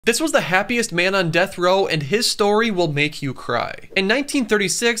This was the happiest man on death row, and his story will make you cry. In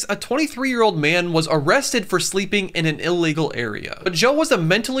 1936, a 23-year-old man was arrested for sleeping in an illegal area. But Joe was a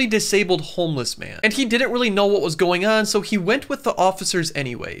mentally disabled homeless man, and he didn't really know what was going on, so he went with the officers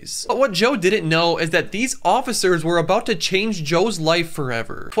anyways. But what Joe didn't know is that these officers were about to change Joe's life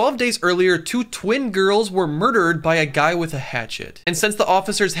forever. 12 days earlier, 2 twin girls were murdered by a guy with a hatchet. And since the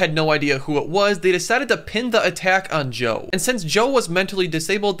officers had no idea who it was, they decided to pin the attack on Joe. And since Joe was mentally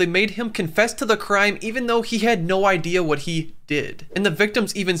disabled, they made him confess to the crime even though he had no idea what he did. And the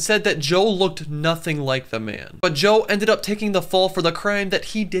victims even said that Joe looked nothing like the man. But Joe ended up taking the fall for the crime that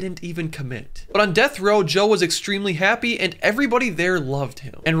he didn't even commit. But on death row, Joe was extremely happy and everybody there loved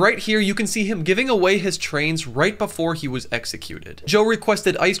him. And right here you can see him giving away his trains right before he was executed. Joe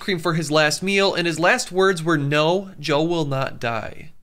requested ice cream for his last meal and his last words were, "No, Joe will not die."